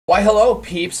Why hello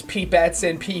peeps, peepettes,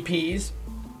 and peepees.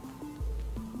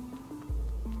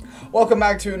 Welcome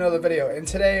back to another video, and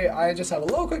today I just have a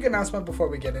little quick announcement before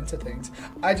we get into things.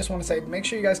 I just want to say, make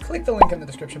sure you guys click the link in the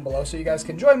description below so you guys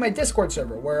can join my Discord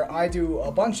server where I do a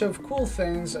bunch of cool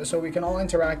things so we can all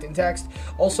interact in text.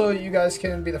 Also, you guys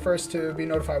can be the first to be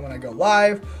notified when I go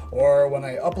live or when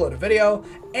I upload a video.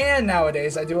 And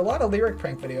nowadays, I do a lot of lyric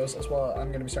prank videos as well. I'm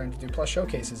going to be starting to do plus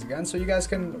showcases again, so you guys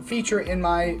can feature in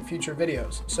my future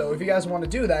videos. So if you guys want to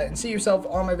do that and see yourself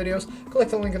on my videos, click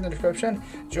the link in the description,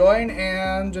 join,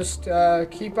 and just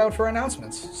keep out for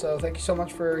announcements. So thank you so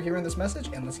much for hearing this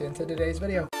message, and let's get into today's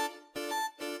video.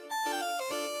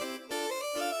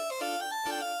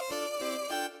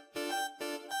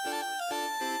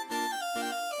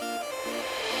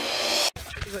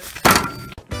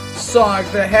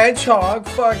 Sonic the Hedgehog,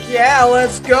 fuck yeah,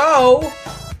 let's go!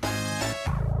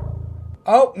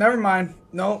 Oh, never mind.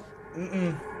 No.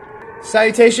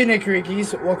 Salutations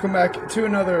NickiRickies, welcome back to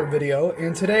another video,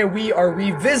 and today we are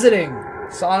revisiting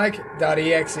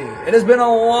Sonic.EXE. It has been a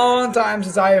long time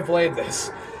since I have played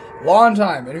this. Long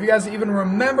time. And if you guys even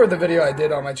remember the video I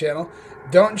did on my channel,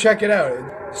 don't check it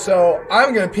out. So,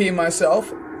 I'm gonna pee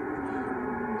myself.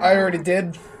 I already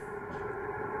did.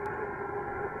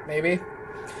 Maybe.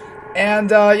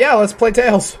 And, yeah, let's play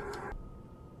Tails.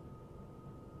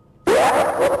 I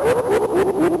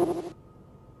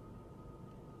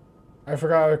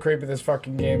forgot how creepy this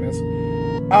fucking game is.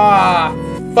 Ah,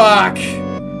 fuck!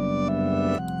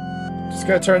 Just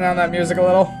gonna turn down that music a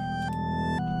little.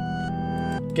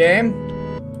 Game?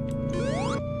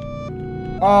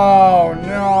 Oh,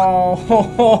 no.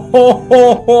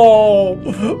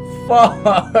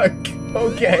 Fuck.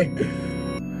 Okay.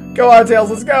 Go on, Tails,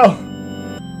 let's go.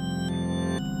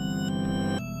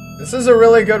 This is a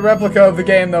really good replica of the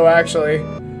game, though, actually.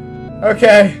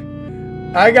 Okay.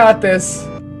 I got this.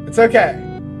 It's okay.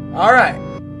 Alright.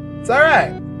 It's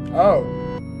alright. Oh.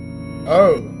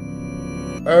 Oh.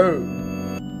 Oh.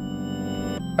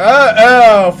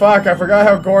 Oh, fuck. I forgot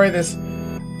how gory this...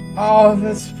 Oh,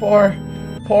 this poor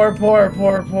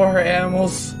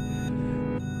animals.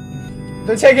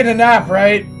 They're taking a nap,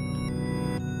 right?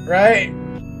 Right?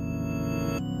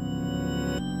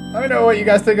 Let me know what you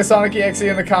guys think of Sonic.EXE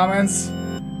in the comments.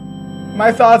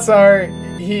 My thoughts are,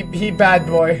 he bad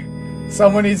boy.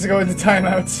 Someone needs to go into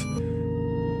timeouts.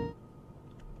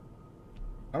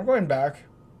 I'm going back.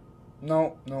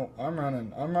 No, I'm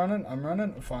running.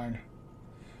 Fine.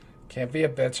 Can't be a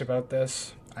bitch about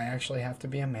this. I actually have to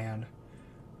be a man.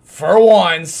 For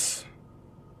once!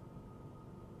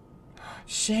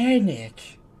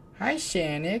 Sonic. Hi,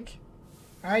 Sonic.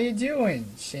 How you doing,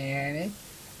 Sonic?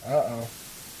 Uh-oh.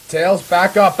 Tails,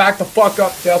 back up. Back the fuck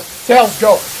up, Tails. Tails,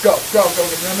 go. Go.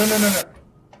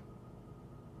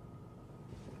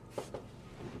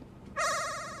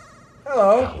 No.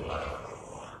 Hello.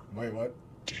 Wait, what?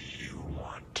 Do you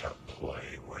want to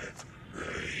play with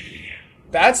me?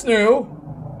 That's new.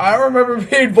 I don't remember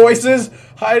being voices.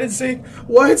 Hide and seek.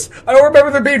 What? I don't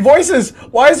remember there being voices.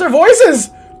 Why is there voices?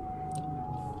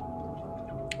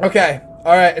 Okay.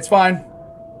 Alright, it's fine.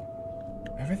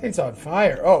 Everything's on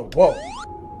fire. Oh, whoa.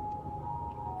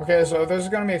 Okay, so there's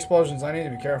gonna be explosions. I need to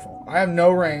be careful. I have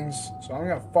no rings, so I'm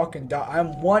gonna fucking die.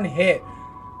 I'm one hit.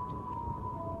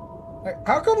 Like,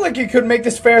 how come, like, you could make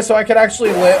this fair so I could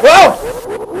actually live? Whoa!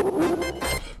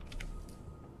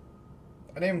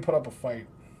 I didn't even put up a fight.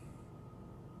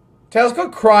 Tails, go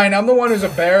crying. I'm the one who's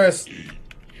embarrassed.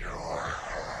 Your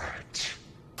heart.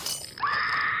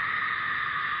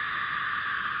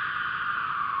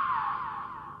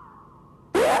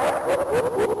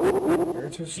 You're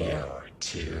too slow. You're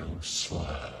too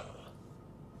slow.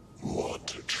 Want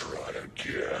to try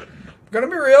again? Gonna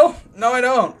be real? No, I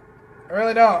don't. I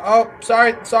really don't. Oh,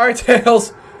 sorry,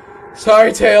 Tails.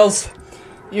 Sorry, Tails.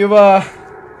 You've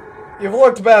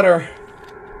looked better.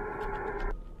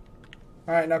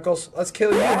 Alright, Knuckles, let's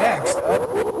kill you next.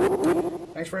 Oh.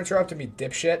 Thanks for interrupting me,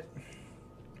 dipshit.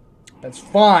 That's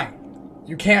fine.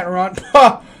 You can't run.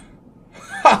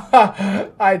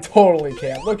 I totally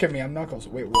can't. Look at me, I'm Knuckles.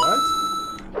 Wait, what?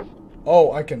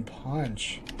 Oh, I can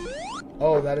punch.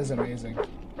 Oh, that is amazing.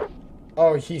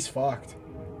 Oh, he's fucked.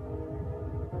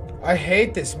 I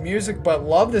hate this music, but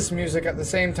love this music at the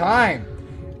same time.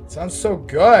 It sounds so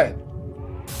good.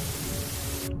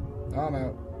 Oh, I'm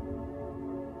out.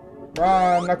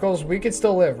 Run, Knuckles. We can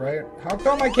still live, right? How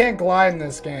come I can't glide in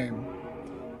this game?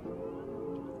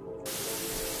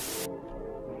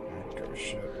 Oh,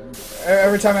 shit.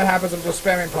 Every time it happens, I'm just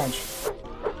spamming punch.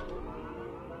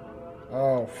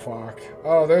 Oh, fuck.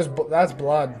 Oh, that's blood.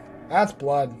 That's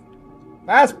blood.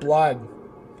 That's blood.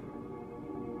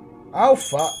 Oh,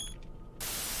 fuck.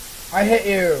 I hit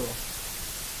you.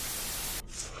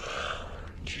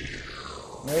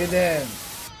 No, you didn't.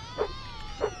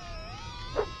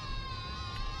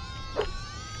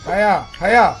 Hiya,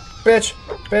 hiya, bitch,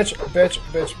 bitch, bitch,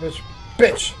 bitch, bitch,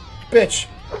 bitch, bitch,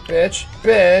 bitch,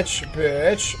 bitch,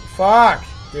 bitch. Fuck,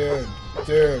 dude,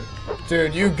 dude,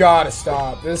 dude, you gotta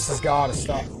stop. This has gotta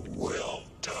stop. You will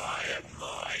die at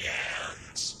my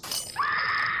hands.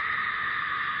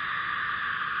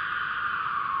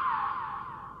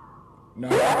 No.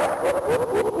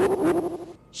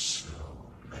 So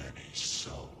many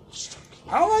souls to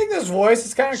play. I don't like this voice.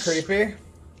 It's kind of creepy.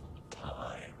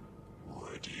 Time.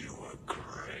 Would you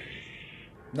agree?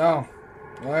 No,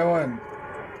 no, I wouldn't.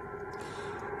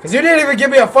 Cause you didn't even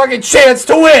give me a fucking chance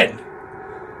to win.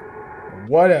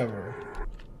 Whatever.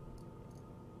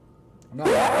 I'm not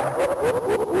mad.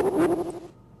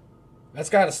 That's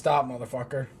gotta stop,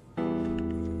 motherfucker.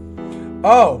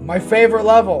 Oh, my favorite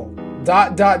level. ...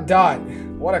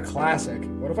 What a classic.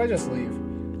 What if I just leave?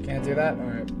 Can't do that?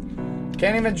 Alright.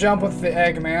 Can't even jump with the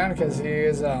Eggman because he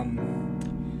is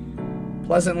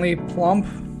pleasantly plump.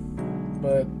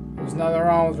 But there's nothing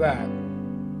wrong with that.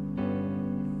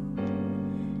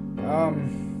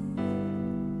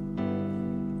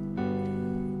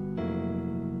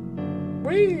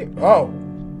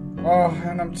 Oh,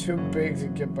 and I'm too big to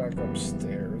get back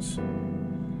upstairs.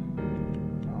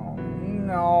 Oh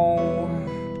no.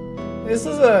 This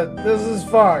is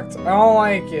fucked. I don't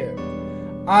like it.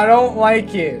 I don't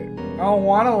like it. I don't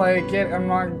want to like it. I'm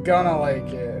not gonna like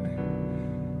it.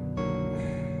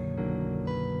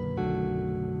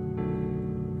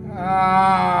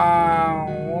 Ow.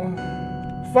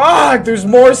 Fuck, there's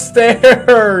more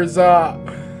stairs.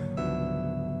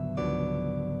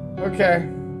 Okay.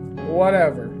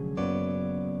 Whatever.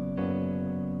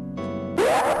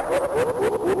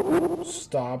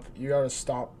 Stop. You gotta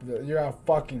stop. You gotta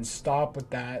fucking stop with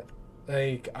that.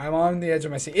 Like, I'm on the edge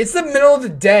of my seat. It's the middle of the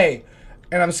day,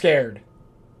 and I'm scared.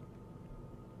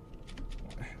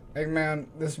 Eggman,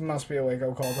 this must be a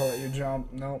wake-up call to let you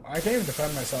jump. No, I can't even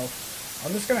defend myself.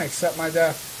 I'm just gonna accept my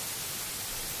death.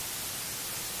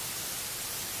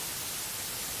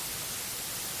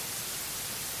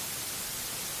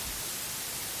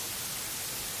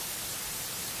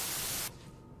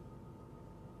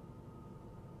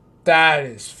 That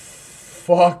is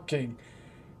fucking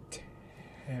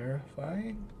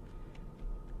terrifying.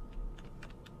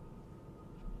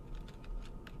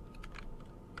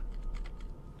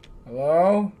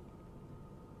 Hello?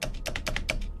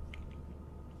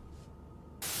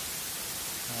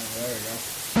 Oh, there we go.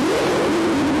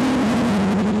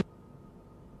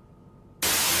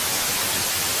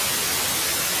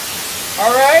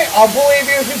 Alright, I'll believe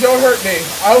you if you don't hurt me.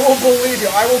 I will believe you.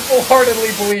 I will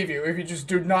full-heartedly believe you if you just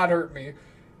do not hurt me.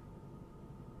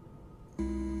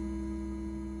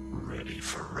 Ready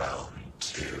for round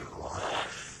 2.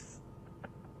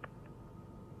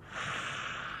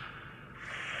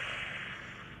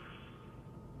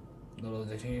 Little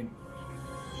did he...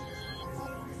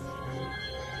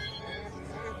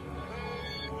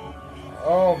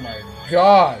 Oh my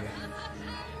god.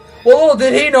 Well, little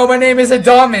did he know my name isn't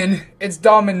Domin. It's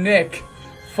Dominic.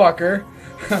 Fucker.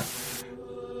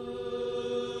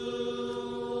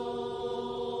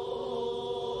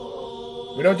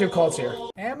 We don't do cults here.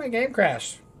 And my game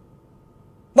crashed.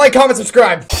 Like, comment,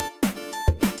 subscribe.